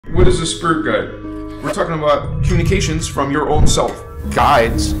What is a spirit guide? We're talking about communications from your own self.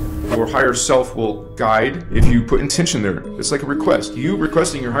 Guides, or higher self will guide if you put intention there. It's like a request. You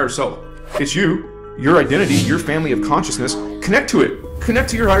requesting your higher self. It's you, your identity, your family of consciousness. Connect to it. Connect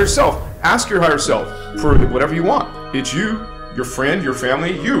to your higher self. Ask your higher self for whatever you want. It's you, your friend, your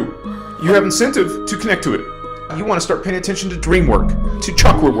family, you. You have incentive to connect to it. You want to start paying attention to dream work, to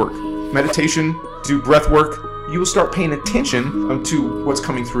chakra work, meditation, do breath work. You will start paying attention to what's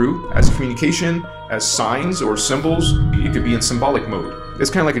coming through as communication, as signs or symbols. It could be in symbolic mode. It's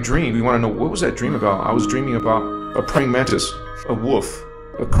kind of like a dream. You want to know, what was that dream about? I was dreaming about a praying mantis, a wolf,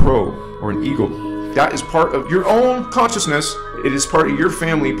 a crow, or an eagle. That is part of your own consciousness. It is part of your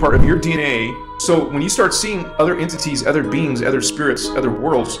family, part of your DNA. So when you start seeing other entities, other beings, other spirits, other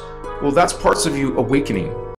worlds, well, that's parts of you awakening.